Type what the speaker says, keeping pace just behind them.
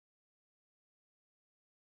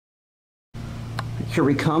Here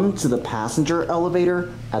we come to the passenger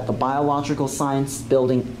elevator at the Biological Science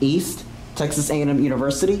Building East, Texas A&M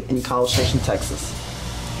University in College Station, Texas.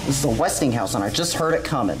 This is a Westinghouse and I just heard it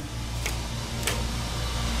coming.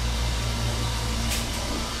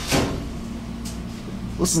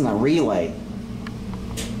 Listen to that relay.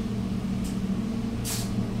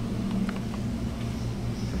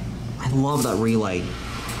 I love that relay.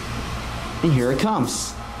 And here it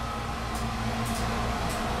comes.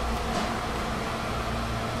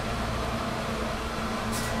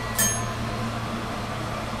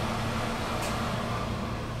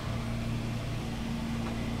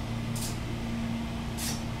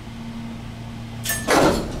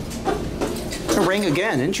 It rang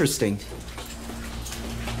again, interesting.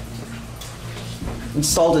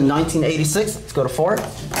 Installed in 1986. Let's go to 4.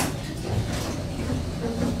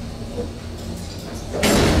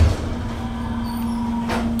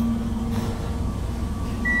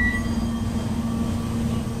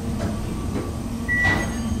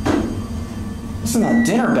 Listen to that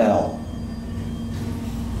dinner bell.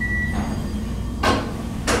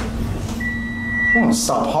 I'm gonna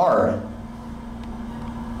stop hard.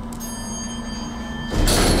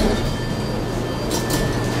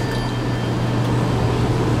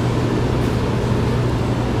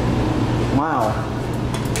 Wow.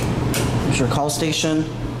 Here's your call station.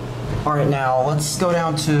 All right, now let's go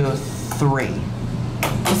down to 3.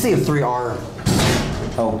 Let's see if 3R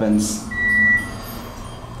opens.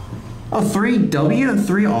 Oh, 3W and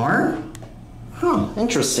 3R? Huh,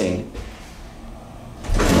 interesting.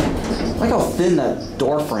 I like how thin that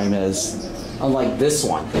door frame is, unlike this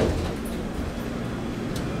one.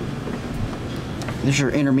 There's your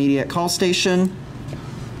intermediate call station.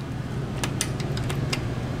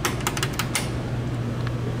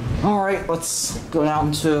 All right, let's go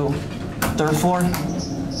down to 3rd floor.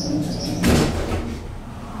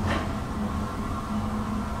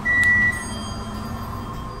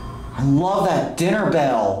 I love that dinner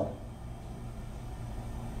bell.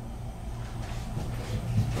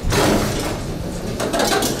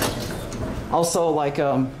 Also, like,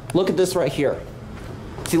 look at this right here.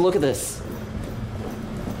 See, look at this.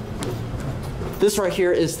 This right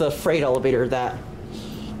here is the freight elevator that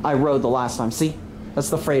I rode the last time. See? That's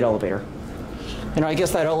the freight elevator. And I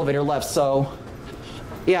guess that elevator left, so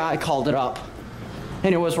yeah, I called it up.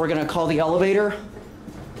 Anyways, we're gonna call the elevator.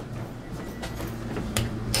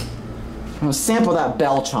 I'm gonna sample that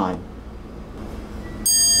bell chime.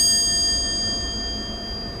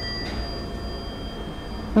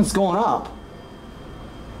 It's going up.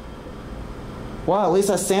 Well, at least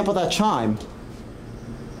I sampled that chime.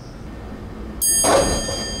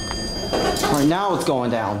 All right, now it's going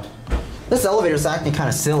down. This elevator's acting kind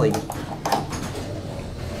of silly.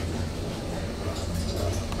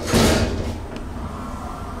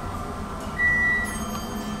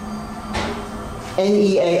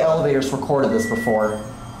 NEA Elevators recorded this before.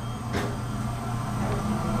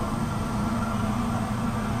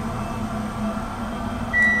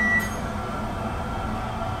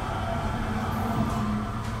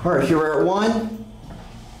 All right, here we're at 1.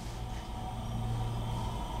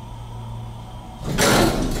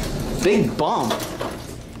 Big bump.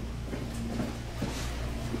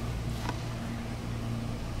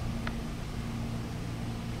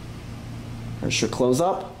 There's your close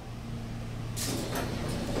up.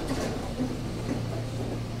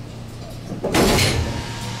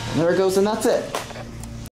 There it goes, and that's it.